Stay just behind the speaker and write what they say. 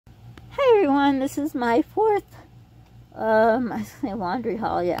Hi everyone, this is my fourth, I say laundry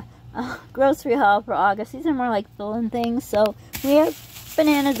haul, yeah, grocery haul for August. These are more like filling things. So we have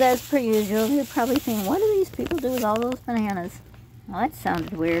bananas as per usual. You're probably thinking, what do these people do with all those bananas? Well, that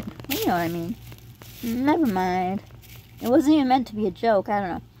sounded weird. You know what I mean. Never mind. It wasn't even meant to be a joke. I don't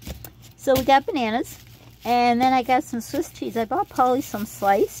know. So we got bananas, and then I got some Swiss cheese. I bought Polly some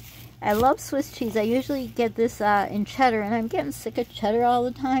sliced. I love Swiss cheese. I usually get this in cheddar, and I'm getting sick of cheddar all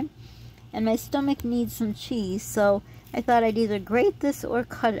the time. And my stomach needs some cheese, so I thought I'd either grate this or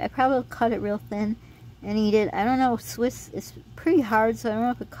cut it. I probably will cut it real thin and eat it. I don't know, Swiss is pretty hard, so I don't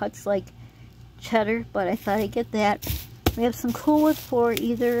know if it cuts like cheddar, but I thought I'd get that. We have some Cool Whip for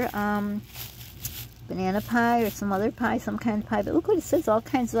either banana pie or some other pie, some kind of pie. But look what it says, all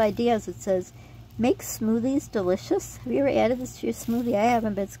kinds of ideas. It says, make smoothies delicious. Have you ever added this to your smoothie? I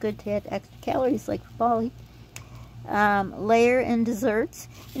haven't, but it's good to add extra calories like for Polly. Layer in desserts.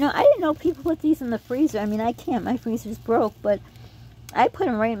 You know, I didn't know people put these in the freezer. I mean, I can't. My freezer's broke, but I put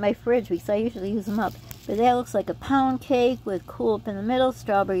them right in my fridge because I usually use them up. But that looks like a pound cake with Cool Whip in the middle,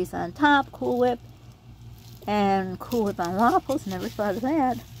 strawberries on top, Cool Whip, and Cool Whip on waffles. Never thought of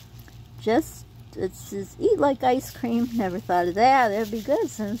that. It's just eat like ice cream. Never thought of that. That'd be good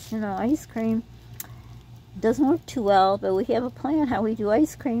since, you know, ice cream doesn't work too well, but we have a plan how we do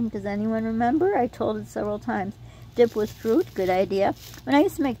ice cream. Does anyone remember? I told it several times. Dip with fruit, good idea. When I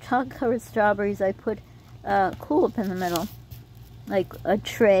used to make chocolate-covered strawberries, I put Cool Whip in the middle, like a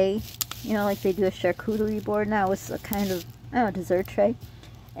tray, you know, like they do a charcuterie board now. It's a kind of, I don't know, dessert tray.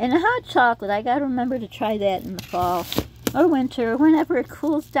 And a hot chocolate, I gotta remember to try that in the fall or winter, whenever it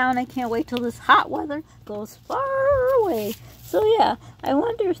cools down. I can't wait till this hot weather goes far away. So yeah, I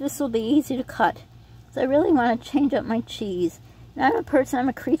wonder if this will be easy to cut. So I really want to change up my cheese. Now, I'm a person, I'm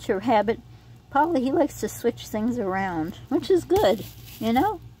a creature of habit. Polly, he likes to switch things around, which is good, you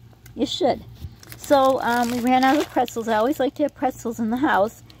know? You should. So, we ran out of pretzels. I always like to have pretzels in the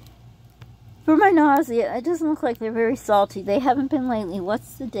house. For my nausea, it doesn't look like they're very salty. They haven't been lately.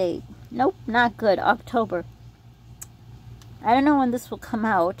 What's the date? Nope, not good. October. I don't know when this will come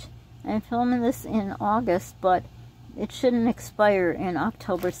out. I'm filming this in August, but it shouldn't expire in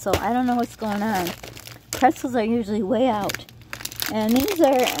October, so I don't know what's going on. Pretzels are usually way out. And these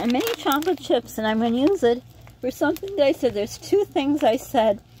are mini chocolate chips, and I'm going to use it for something that I said. There's two things I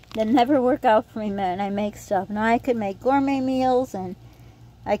said that never work out for me when I make stuff. Now, I can make gourmet meals, and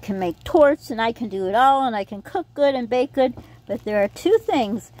I can make torts, and I can do it all, and I can cook good and bake good. But there are two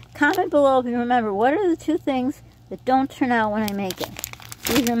things. Comment below if you remember. What are the two things that don't turn out when I make it?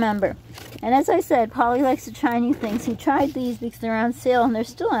 Please remember. And as I said, Polly likes to try new things. He tried these because they're on sale, and they're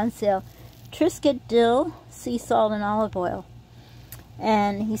still on sale. Triscuit dill, sea salt, and olive oil.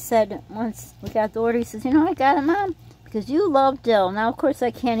 And he said, once we got the order, he says, you know, I got it, Mom, because you love dill. Now, of course, I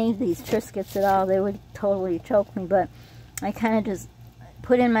can't eat these Triscuits at all. They would totally choke me, but I kind of just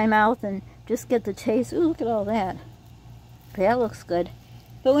put in my mouth and just get the taste. Ooh, look at all that. That looks good.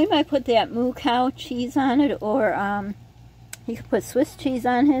 But we might put that moo cow cheese on it, or he could put Swiss cheese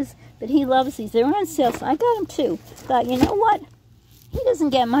on his, but he loves these. They were on sale, so I got them too. Thought, you know what? He doesn't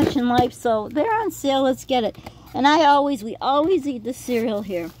get much in life, so they're on sale. Let's get it. And we always eat the cereal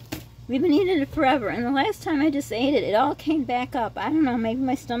here. We've been eating it forever. And the last time I just ate it, it all came back up. I don't know, maybe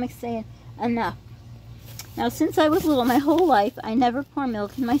my stomach's saying enough. Now, since I was little, my whole life, I never pour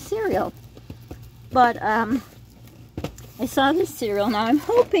milk in my cereal. But I saw this cereal. Now, I'm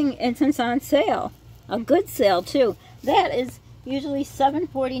hoping it's on sale. A good sale, too. That is usually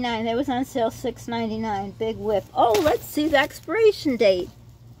 $7.49. That was on sale $6.99. Big whip. Oh, let's see the expiration date.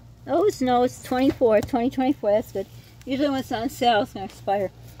 Oh, no, it's 2024. That's good. Usually when it's on sale, it's going to expire.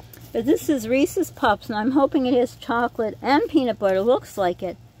 But this is Reese's Puffs, and I'm hoping it has chocolate and peanut butter. Looks like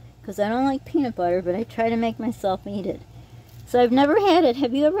it, because I don't like peanut butter, but I try to make myself eat it. So I've never had it.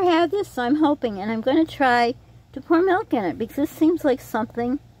 Have you ever had this? So I'm hoping, and I'm going to try to pour milk in it, because this seems like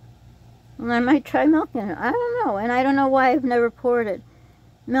something, and I might try milk in it. I don't know, and I don't know why I've never poured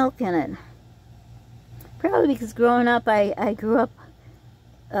milk in it. Probably because growing up, I grew up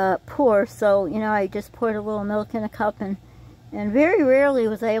poor, so, you know, I just poured a little milk in a cup, and very rarely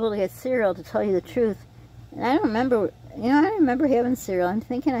was I able to get cereal, to tell you the truth. And I don't remember, you know, I don't remember having cereal. I'm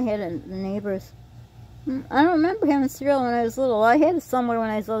thinking I had it in the neighbors. I don't remember having cereal when I was little. I had it somewhere when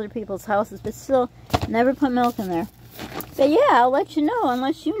I was at other people's houses, but still, never put milk in there. But yeah, I'll let you know,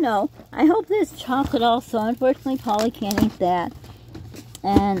 unless you know. I hope there's chocolate also. Unfortunately, Polly can't eat that.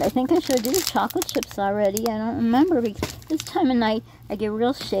 And I think I should do the chocolate chips already. I don't remember, because this time of night I get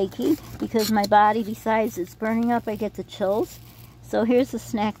real shaky because my body, besides it's burning up, I get the chills. So here's the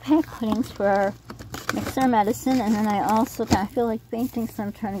snack pack puddings for our mixer medicine. And then I also got, I feel like fainting, so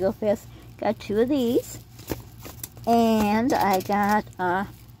I'm trying to go fast. Got 2 of these. And I got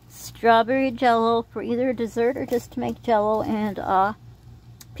strawberry jello for either dessert or just to make jello, and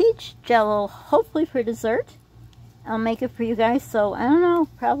peach jello, hopefully for dessert. I'll make it for you guys, so I don't know,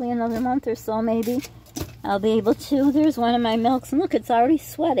 probably another month or so maybe I'll be able to. There's one of my milks, and look, it's already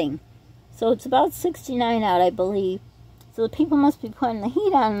sweating. So it's about 69 out, I believe. So the people must be putting the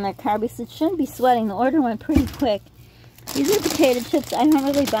heat on in their car because it shouldn't be sweating. The order went pretty quick. These are potato chips. I don't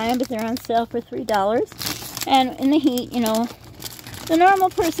really buy them, but they're on sale for $3. And in the heat, you know, the normal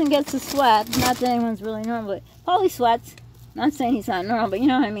person gets a sweat. Not that anyone's really normal, but Paulie sweats. Not saying he's not normal, but you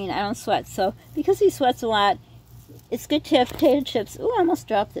know what I mean. I don't sweat. So because he sweats a lot, it's good to have potato chips. Ooh, I almost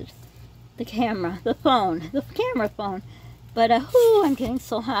dropped it. The camera, the camera phone. But, I'm getting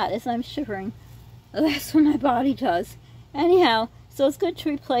so hot as I'm shivering. That's what my body does. Anyhow, so it's good to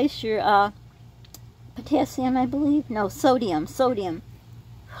replace your, potassium, I believe. No, sodium.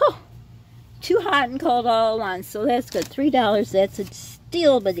 Whew. Too hot and cold all at once, so that's good. $3, that's a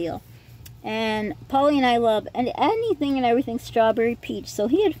steal of a deal. And Paulie and I love anything and everything strawberry peach. So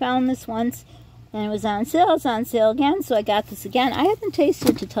he had found this once, and it was on sale. It's on sale again, so I got this again. I haven't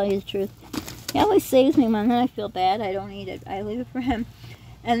tasted it, to tell you the truth. He always saves me one, then I feel bad. I don't eat it. I leave it for him.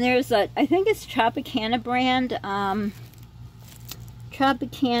 And there's a, I think it's Tropicana brand. I'm looking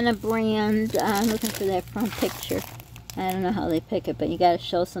for that front picture. I don't know how they pick it, but you got to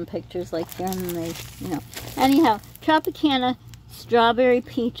show some pictures like here, and they, you know. Anyhow, Tropicana strawberry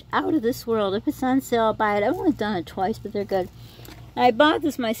peach, out of this world. If it's on sale, I'll buy it. I've only done it twice, but they're good. I bought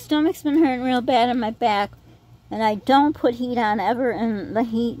this. My stomach's been hurting real bad on my back. And I don't put heat on ever in the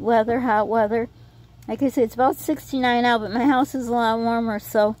heat weather, hot weather. Like I said, it's about 69 out, but my house is a lot warmer.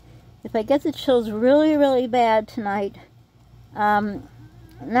 So if I get the chills really, really bad tonight, not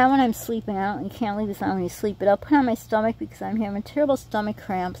when I'm sleeping. You can't leave this on when you sleep. But I'll put on my stomach because I'm having terrible stomach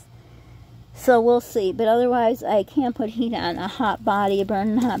cramps. So we'll see. But otherwise, I can't put heat on a hot body, a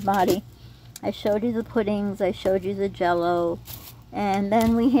burning hot body. I showed you the puddings. I showed you the jello. And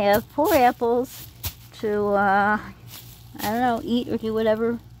then we have 4 apples to, I don't know, eat or do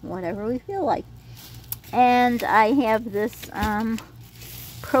whatever we feel like. And I have this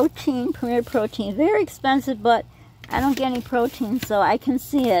protein, Premier Protein. Very expensive, but I don't get any protein, so I can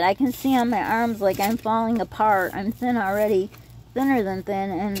see it. I can see on my arms like I'm falling apart. I'm thin already, thinner than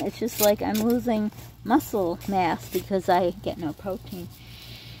thin, and it's just like I'm losing muscle mass because I get no protein.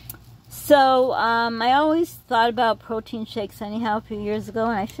 So, I always thought about protein shakes anyhow a few years ago,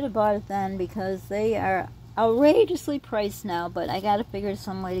 and I should have bought it then because they are outrageously priced now, but I got to figure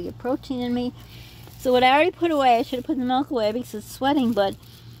some way to get protein in me. So what I already put away, I should have put the milk away because it's sweating, but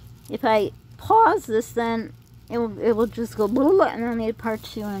if I pause this, then it will just go blah, blah, and then I need a part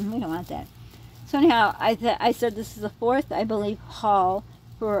 2, and we don't want that. So anyhow, I said this is the 4th, I believe, haul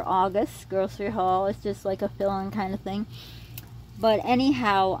for August, grocery haul. It's just like a fill-in kind of thing. But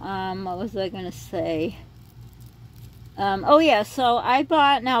anyhow, what was I going to say? Oh yeah, so I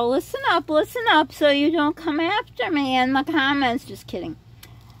bought, now listen up so you don't come after me in my comments. Just kidding.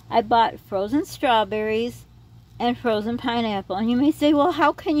 I bought frozen strawberries and frozen pineapple. And you may say, well,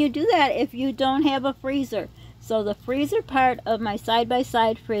 how can you do that if you don't have a freezer? So the freezer part of my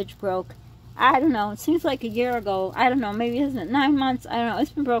side-by-side fridge broke. I don't know, it seems like a year ago. I don't know, maybe isn't it 9 months? I don't know,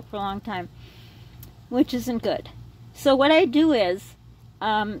 it's been broke for a long time, which isn't good. So what I do is,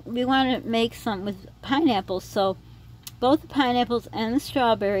 we want to make some with pineapples. So both the pineapples and the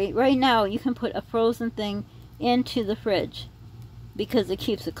strawberry, right now you can put a frozen thing into the fridge because it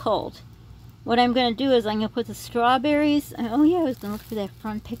keeps it cold. What I'm going to do is I'm going to put the strawberries, oh yeah, I was going to look for that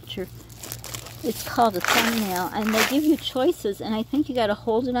front picture. It's called a thumbnail, and they give you choices, and I think you got to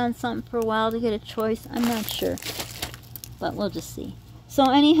hold it on something for a while to get a choice. I'm not sure, but we'll just see. So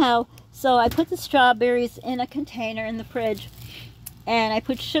anyhow, so I put the strawberries in a container in the fridge, and I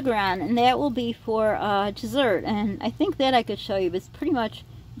put sugar on, and that will be for dessert. And I think that I could show you, but it's pretty much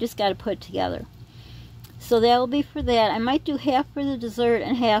just got to put it together. So that will be for that. I might do half for the dessert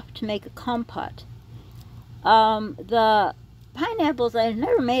and half to make a compote. The pineapples, I've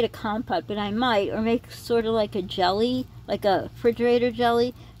never made a compote, but I might, or make sort of like a jelly, like a refrigerator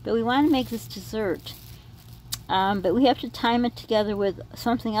jelly. But we want to make this dessert. But we have to time it together with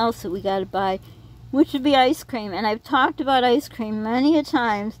something else that we got to buy, which would be ice cream. And I've talked about ice cream many a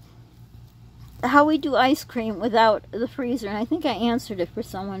times, how we do ice cream without the freezer. And I think I answered it for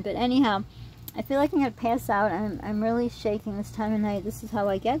someone. But anyhow, I feel like I'm going to pass out. I'm really shaking this time of night. This is how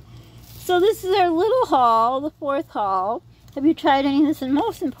I get. So this is our little haul, the 4th haul. Have you tried any of this? And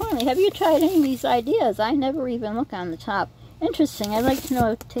most importantly, have you tried any of these ideas? I never even look on the top. Interesting. I'd like to know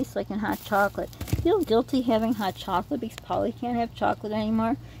what it tastes like in hot chocolate. feel guilty having hot chocolate because Polly can't have chocolate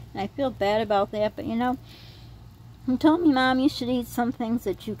anymore. And I feel bad about that. But, you know, he told me, Mom, you should eat some things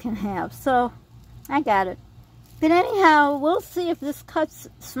that you can have. So, I got it. But anyhow, we'll see if this cuts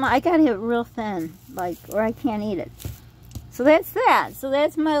small. I got to have it real thin, like, or I can't eat it. So that's that. So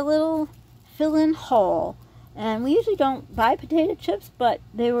that's my little fill-in haul. And we usually don't buy potato chips, but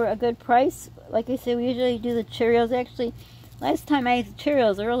they were a good price. Like I said, we usually do the Cheerios. Actually, last time I ate the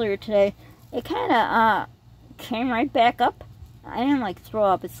Cheerios earlier today, it kind of came right back up. I didn't like throw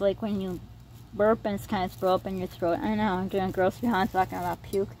up. It's like when you burp and it's kind of throw up in your throat. I know, I'm doing grocery haul, talking about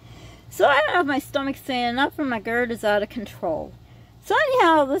puke. So I don't know if my stomach's saying enough or my GERD is out of control. So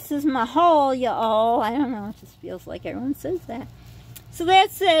anyhow, this is my haul, y'all. I don't know, it just feels like everyone says that. So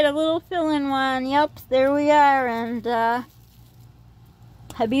that's it, a little fill-in one. Yep, there we are. And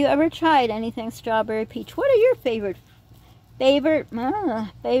have you ever tried anything strawberry peach? What are your favorite,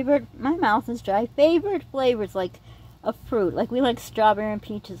 my mouth is dry, favorite flavors like of fruit? Like we like strawberry and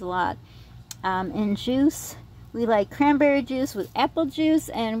peaches a lot. In juice, we like cranberry juice with apple juice,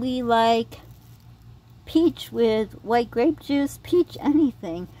 and we like peach with white grape juice, peach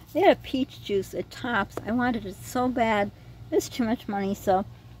anything. They had a peach juice at Tops. I wanted it so bad. It's too much money, so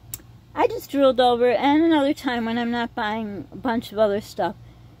I just drooled over it, and another time when I'm not buying a bunch of other stuff.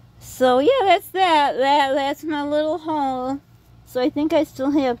 So yeah, that's that. That's my little haul. So I think I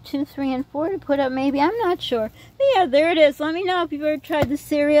still have 2, 3, and 4 to put up, maybe. I'm not sure. But yeah, there it is. Let me know if you've ever tried the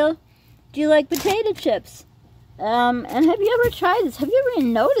cereal. Do you like potato chips? And have you ever tried this? Have you ever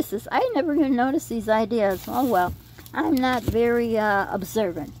even noticed this? I never even noticed these ideas. Oh well, I'm not very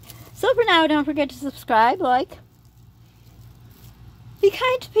observant. So for now, don't forget to subscribe, like. Be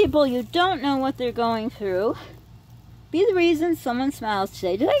kind to people. You don't know what they're going through. Be the reason someone smiles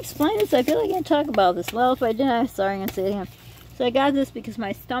today. Did I explain this? I feel like I can't talk about this. Well, if I did, I'm sorry. I'm going to say it again. So I got this because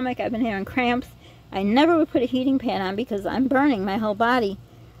my stomach, I've been having cramps. I never would put a heating pad on because I'm burning my whole body.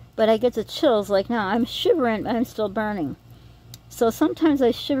 But I get the chills like now. I'm shivering, but I'm still burning. So sometimes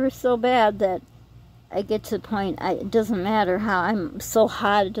I shiver so bad that I get to the point, it doesn't matter how. I'm so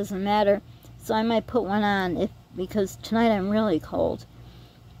hot, it doesn't matter. So I might put one on because tonight I'm really cold.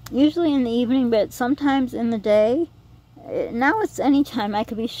 Usually in the evening, but sometimes in the day. Now it's any time. I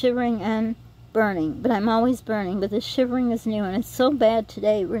could be shivering and burning, but I'm always burning. But the shivering is new, and it's so bad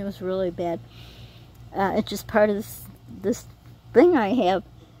today. It was really bad. It's just part of this thing I have.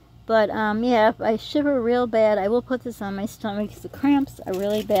 But yeah, if I shiver real bad, I will put this on my stomach because the cramps are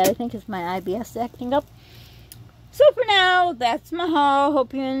really bad. I think it's my IBS acting up. So for now, that's my haul.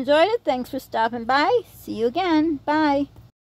 Hope you enjoyed it. Thanks for stopping by. See you again. Bye.